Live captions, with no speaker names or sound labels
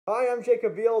Hi, I'm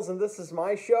Jacob Beals, and this is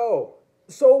my show.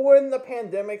 So, when the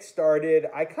pandemic started,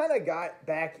 I kind of got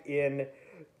back in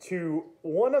to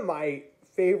one of my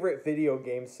favorite video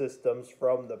game systems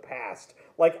from the past,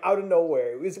 like out of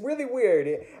nowhere. It was really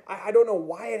weird. I don't know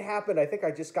why it happened. I think I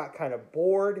just got kind of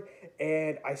bored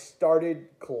and I started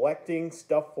collecting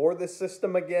stuff for this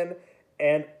system again.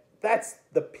 And that's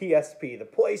the PSP, the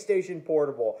PlayStation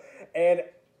Portable. And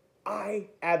I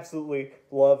absolutely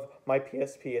love my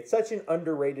PSP. It's such an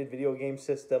underrated video game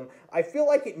system. I feel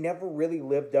like it never really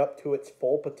lived up to its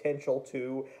full potential,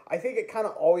 too. I think it kind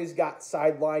of always got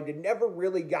sidelined and never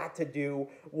really got to do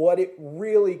what it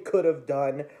really could have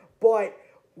done. But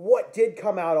what did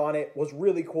come out on it was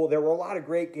really cool. There were a lot of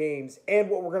great games.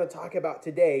 And what we're going to talk about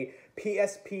today,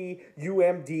 PSP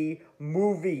UMD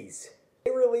movies. They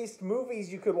released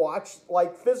movies you could watch,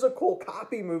 like physical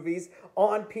copy movies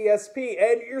on PSP.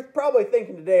 And you're probably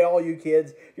thinking today, all you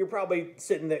kids, you're probably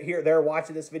sitting there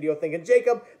watching this video thinking,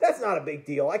 Jacob, that's not a big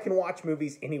deal. I can watch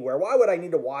movies anywhere. Why would I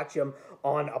need to watch them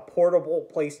on a portable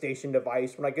PlayStation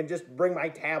device when I can just bring my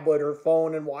tablet or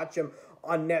phone and watch them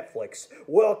on Netflix?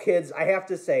 Well, kids, I have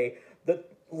to say, the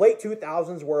late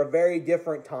 2000s were a very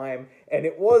different time, and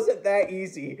it wasn't that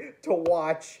easy to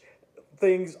watch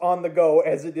things on the go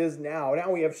as it is now. Now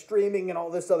we have streaming and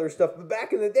all this other stuff. But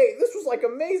back in the day, this was like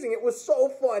amazing. It was so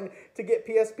fun to get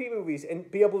PSP movies and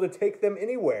be able to take them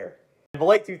anywhere. The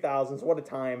late 2000s, what a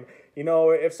time. You know,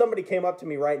 if somebody came up to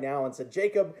me right now and said,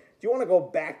 Jacob, do you want to go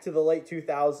back to the late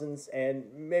 2000s and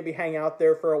maybe hang out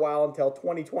there for a while until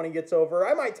 2020 gets over?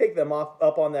 I might take them up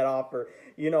on that offer,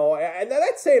 you know, and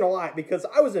that's saying a lot because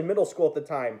I was in middle school at the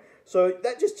time. So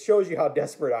that just shows you how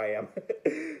desperate I am.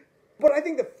 But I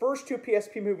think the first two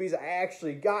PSP movies I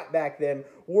actually got back then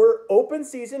were Open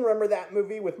Season. Remember that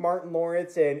movie with Martin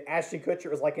Lawrence and Ashton Kutcher?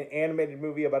 It was like an animated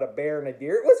movie about a bear and a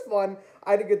deer. It was fun.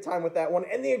 I had a good time with that one.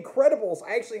 And The Incredibles.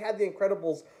 I actually had The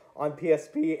Incredibles on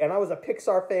PSP, and I was a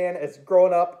Pixar fan as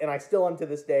growing up, and I still am to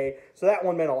this day. So that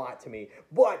one meant a lot to me.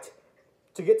 But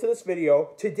to get to this video,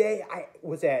 today I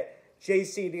was at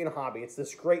JCD and Hobby. It's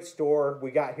this great store we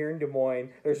got here in Des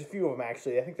Moines. There's a few of them,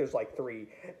 actually. I think there's like 3.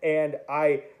 And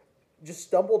I just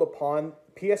stumbled upon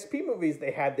PSP movies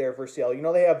they had there for sale. You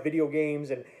know, they have video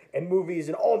games and movies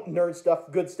and all nerd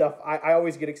stuff, good stuff. I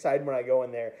always get excited when I go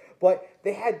in there. But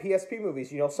they had PSP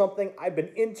movies, you know, something I've been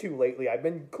into lately. I've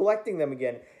been collecting them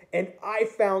again. And I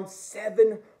found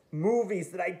 7 movies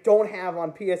that I don't have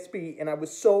on PSP, and I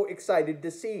was so excited to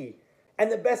see.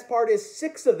 And the best part is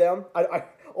 6 of them, I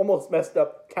almost messed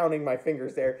up counting my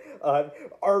fingers there,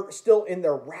 are still in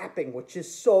their wrapping, which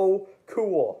is so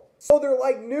cool. So they're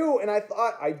like new, and I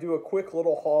thought I'd do a quick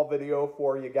little haul video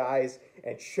for you guys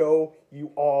and show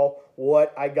you all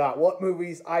what I got, what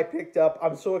movies I picked up.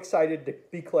 I'm so excited to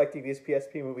be collecting these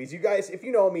PSP movies. You guys, if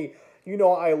you know me, you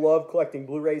know I love collecting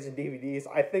Blu-rays and DVDs.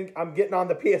 I think I'm getting on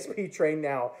the PSP train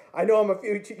now. I know I'm a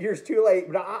few years too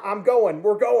late, but I'm going.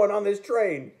 We're going on this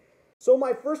train. So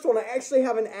my first one, I actually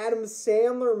have an Adam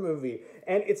Sandler movie,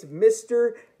 and it's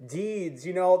Mr. Deeds.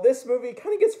 You know, this movie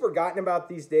kind of gets forgotten about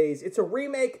these days. It's a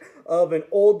remake of an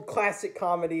old classic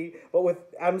comedy, but with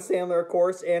Adam Sandler, of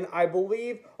course, and I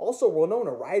believe also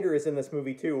Winona Ryder is in this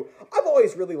movie too. I've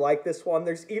always really liked this one.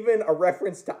 There's even a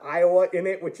reference to Iowa in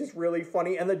it, which is really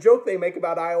funny, and the joke they make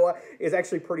about Iowa is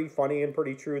actually pretty funny and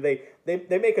pretty true. They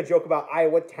make a joke about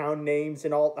Iowa town names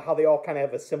and all how they all kind of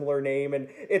have a similar name, and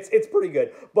it's pretty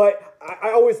good. But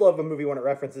I always love a movie when it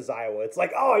references Iowa. It's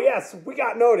like, oh yes, we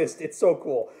got noticed. It's so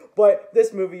cool. But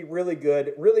this movie, really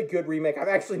good remake. I've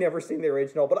actually never seen the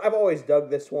original, but I've always dug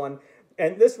this one.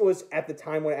 And this was at the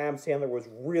time when Adam Sandler was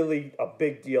really a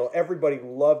big deal. Everybody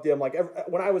loved him. Like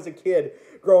when I was a kid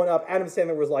growing up, Adam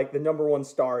Sandler was like the #1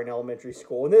 star in elementary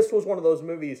school. And this was one of those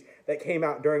movies that came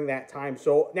out during that time.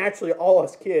 So naturally, all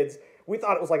us kids, we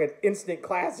thought it was like an instant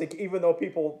classic, even though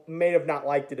people may have not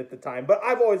liked it at the time. But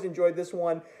I've always enjoyed this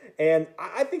one, and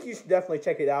I think you should definitely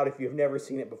check it out if you've never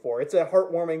seen it before. It's a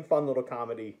heartwarming, fun little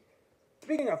comedy.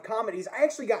 Speaking of comedies, I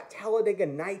actually got Talladega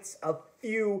Nights a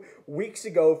few weeks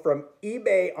ago from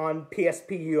eBay on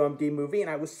PSP UMD movie, and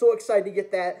I was so excited to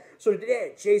get that. So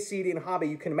today at JCD and Hobby,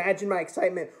 you can imagine my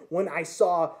excitement when I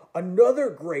saw another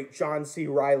great John C.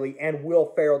 Reilly and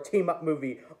Will Ferrell team-up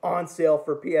movie on sale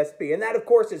for PSP. And that, of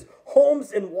course, is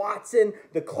Holmes and Watson,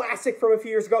 the classic from a few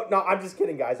years ago. No, I'm just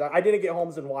kidding, guys. I didn't get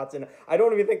Holmes and Watson. I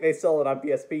don't even think they sell it on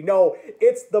PSP. No,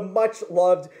 it's the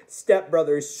much-loved Step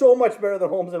Brothers. So much better than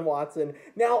Holmes and Watson.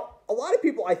 Now, a lot of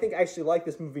people, I think, actually like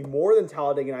this movie more than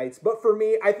Talladega Nights. But for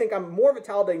me, I think I'm more of a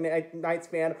Talladega Nights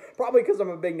fan, probably because I'm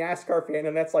a big NASCAR fan,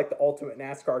 and that's like the ultimate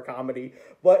NASCAR comedy.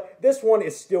 But this one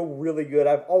is still really good.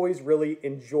 I've always really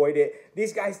enjoyed it.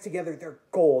 These guys together, they're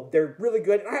gold. They're really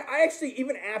good. And I actually,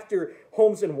 even after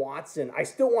Holmes and Watson, I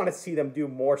still want to see them do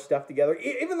more stuff together.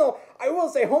 Even though I will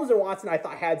say Holmes and Watson, I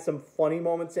thought had some funny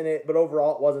moments in it, but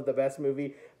overall it wasn't the best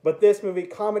movie. But this movie,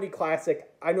 comedy classic,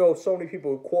 I know so many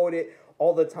people who quote it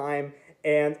all the time,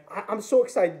 and I'm so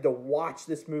excited to watch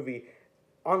this movie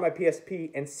on my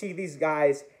PSP and see these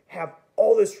guys have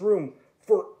all this room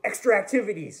for extra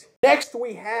activities. Next,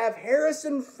 we have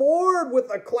Harrison Ford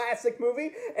with a classic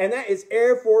movie, and that is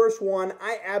Air Force One.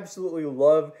 I absolutely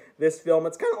love this film.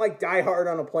 It's kind of like Die Hard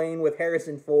on a plane with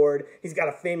Harrison Ford. He's got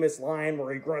a famous line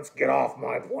where he grunts, "Get off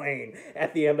my plane,"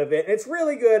 at the end of it. And it's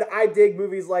really good. I dig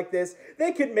movies like this.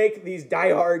 They could make these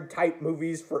Die Hard type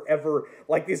movies forever,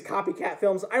 like these copycat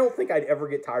films. I don't think I'd ever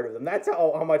get tired of them. That's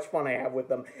how much fun I have with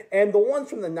them. And the ones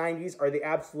from the 90s are the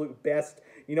absolute best.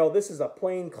 You know, this is a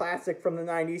plain classic from the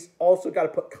 90s. Also got to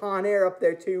put Con Air up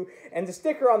there too. And the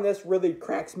sticker on this really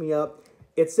cracks me up.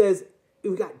 It says,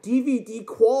 we got DVD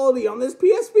quality on this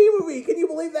PSP movie. Can you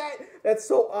believe that? That's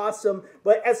so awesome.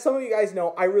 But as some of you guys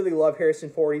know, I really love Harrison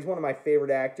Ford. He's one of my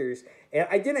favorite actors. And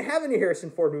I didn't have any Harrison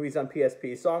Ford movies on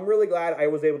PSP, so I'm really glad I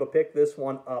was able to pick this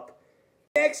one up.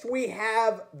 Next, we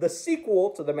have the sequel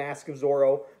to The Mask of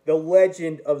Zorro, The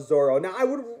Legend of Zorro. Now, I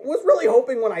was really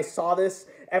hoping when I saw this,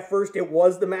 at first it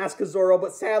was The Mask of Zorro,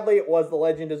 but sadly it was The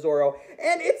Legend of Zorro.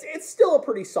 And it's still a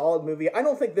pretty solid movie. I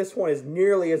don't think this one is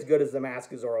nearly as good as The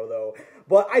Mask of Zorro, though.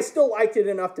 But I still liked it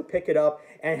enough to pick it up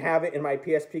and have it in my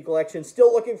PSP collection.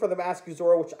 Still looking for The Mask of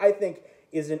Zorro, which I think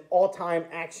is an all-time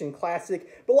action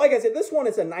classic. But like I said, this one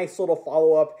is a nice little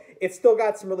follow-up. It's still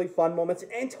got some really fun moments.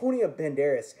 And Antonio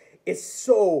Banderas is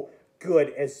so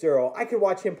good as Zorro. I could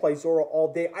watch him play Zorro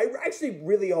all day. I actually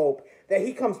really hope that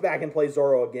he comes back and plays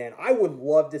Zorro again. I would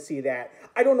love to see that.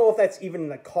 I don't know if that's even in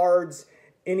the cards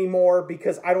anymore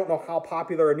because I don't know how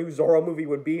popular a new Zorro movie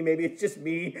would be. Maybe it's just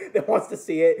me that wants to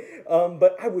see it.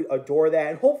 But I would adore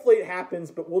that. And hopefully it happens,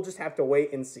 but we'll just have to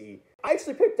wait and see. I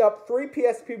actually picked up 3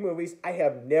 PSP movies I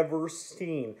have never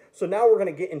seen. So now we're going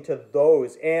to get into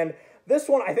those. And this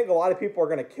one, I think a lot of people are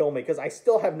going to kill me because I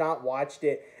still have not watched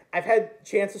it. I've had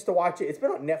chances to watch it. It's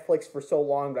been on Netflix for so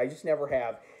long, but I just never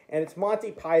have. And it's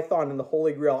Monty Python and the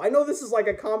Holy Grail. I know this is like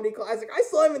a comedy classic. I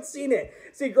still haven't seen it.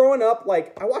 See, growing up,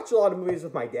 like, I watched a lot of movies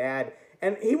with my dad,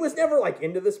 and he was never, like,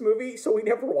 into this movie, so we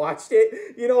never watched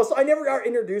it, you know, so I never got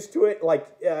introduced to it, like,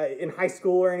 in high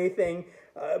school or anything.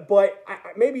 But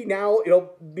maybe now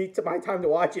it'll be my time to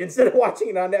watch it. Instead of watching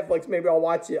it on Netflix, maybe I'll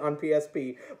watch it on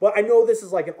PSP. But I know this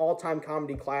is like an all-time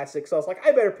comedy classic, so I was like,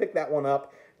 I better pick that one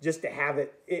up just to have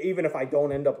it, even if I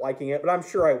don't end up liking it, but I'm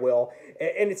sure I will.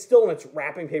 And it's still in its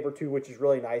wrapping paper too, which is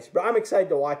really nice. But I'm excited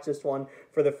to watch this one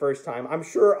for the first time. I'm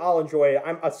sure I'll enjoy it.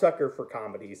 I'm a sucker for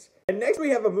comedies. And next we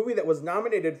have a movie that was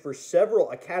nominated for several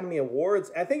Academy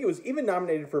Awards. I think it was even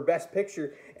nominated for Best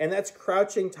Picture, and that's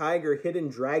Crouching Tiger, Hidden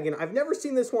Dragon. I've never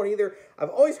seen this one either.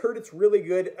 I've always heard it's really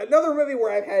good. Another movie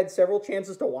where I've had several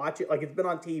chances to watch it, like it's been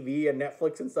on TV and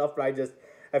Netflix and stuff, but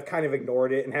I've kind of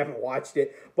ignored it and haven't watched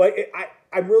it. But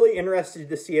I'm really interested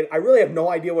to see it. I really have no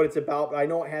idea what it's about, but I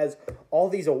know it has all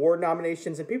these award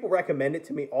nominations, and people recommend it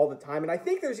to me all the time. And I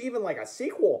think there's even like a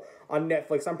sequel on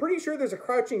Netflix. I'm pretty sure there's a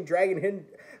Crouching Tiger,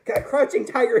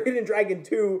 Hidden Dragon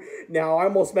 2 now. I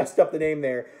almost messed up the name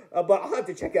there. But I'll have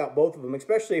to check out both of them,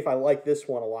 especially if I like this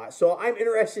one a lot. So I'm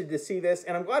interested to see this,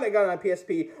 and I'm glad I got it on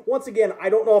PSP. Once again, I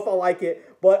don't know if I'll like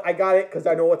it, but I got it because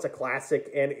I know it's a classic,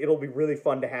 and it'll be really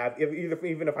fun to have,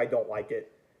 even if I don't like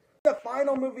it. The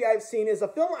final movie I've seen is a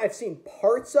film I've seen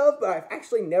parts of, but I've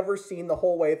actually never seen the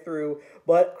whole way through,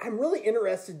 but I'm really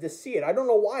interested to see it. I don't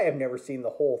know why I've never seen the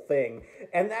whole thing,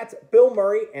 and that's Bill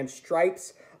Murray and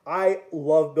Stripes. I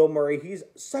love Bill Murray. He's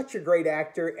such a great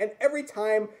actor, and every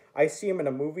time I see him in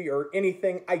a movie or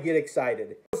anything, I get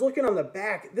excited. I was looking on the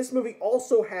back. This movie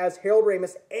also has Harold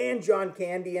Ramis and John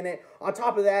Candy in it. On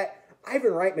top of that,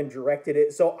 Ivan Reitman directed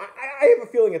it, so I have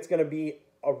a feeling it's going to be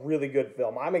a really good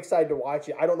film. I'm excited to watch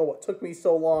it. I don't know what took me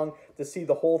so long to see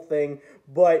the whole thing,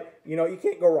 but, you know, you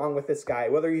can't go wrong with this guy.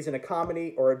 Whether he's in a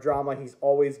comedy or a drama, he's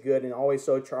always good and always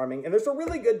so charming. And there's a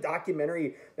really good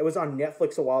documentary that was on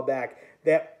Netflix a while back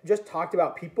that just talked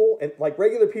about people, and like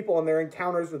regular people and their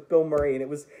encounters with Bill Murray, and it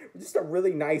was just a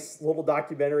really nice little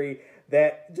documentary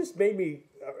that just made me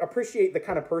appreciate the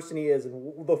kind of person he is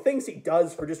and the things he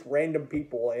does for just random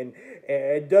people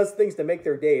and does things to make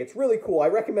their day. It's really cool. I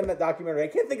recommend that documentary. I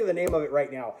can't think of the name of it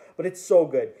right now, but it's so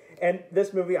good. And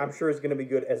this movie, I'm sure, is going to be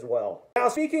good as well. Now,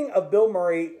 speaking of Bill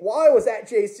Murray, while I was at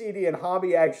JCD and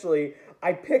Hobby, actually,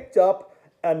 I picked up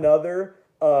another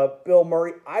Bill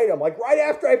Murray item. Like right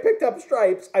after I picked up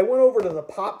Stripes, I went over to the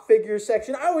Pop figures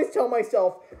section. I always tell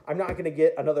myself I'm not going to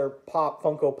get another Pop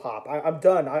Funko Pop. I'm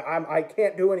done. I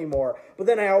can't do anymore. But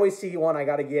then I always see one I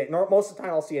got to get. Most of the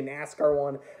time I'll see a NASCAR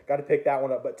one. Got to pick that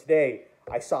one up. But today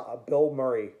I saw a Bill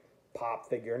Murray Pop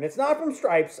figure. And it's not from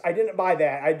Stripes. I didn't buy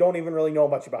that. I don't even really know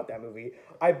much about that movie.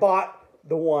 I bought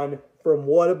the one from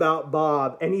What About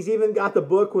Bob. And he's even got the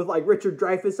book with like Richard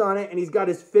Dreyfuss on it. And he's got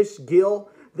his fish gill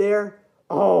there.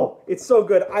 Oh, it's so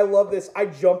good. I love this. I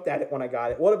jumped at it when I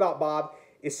got it. What About Bob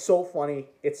is so funny.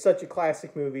 It's such a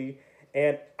classic movie.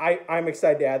 And I'm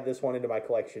excited to add this one into my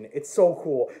collection. It's so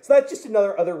cool. So that's just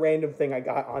another random thing I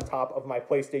got on top of my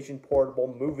PlayStation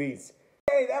Portable movies.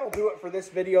 Hey, that'll do it for this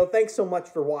video. Thanks so much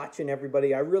for watching,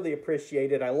 everybody. I really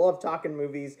appreciate it. I love talking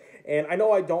movies, and I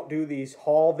know I don't do these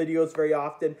haul videos very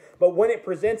often, but when it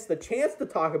presents the chance to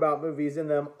talk about movies in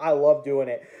them, I love doing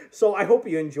it. So I hope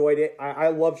you enjoyed it. I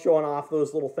love showing off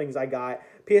those little things I got.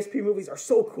 PSP movies are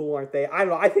so cool, aren't they? I don't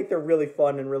know. I think they're really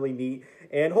fun and really neat,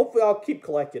 and hopefully I'll keep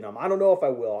collecting them. I don't know if I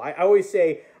will. I always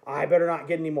say, I better not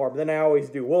get any more, but then I always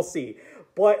do. We'll see.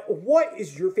 But what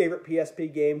is your favorite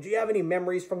PSP game? Do you have any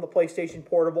memories from the PlayStation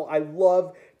Portable? I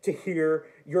love to hear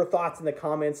your thoughts in the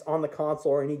comments on the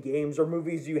console or any games or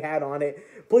movies you had on it.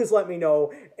 Please let me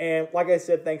know. And like I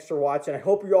said, thanks for watching. I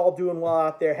hope you're all doing well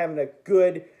out there, having a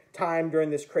good time during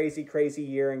this crazy, crazy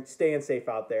year, and staying safe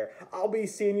out there. I'll be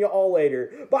seeing you all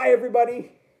later. Bye,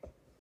 everybody.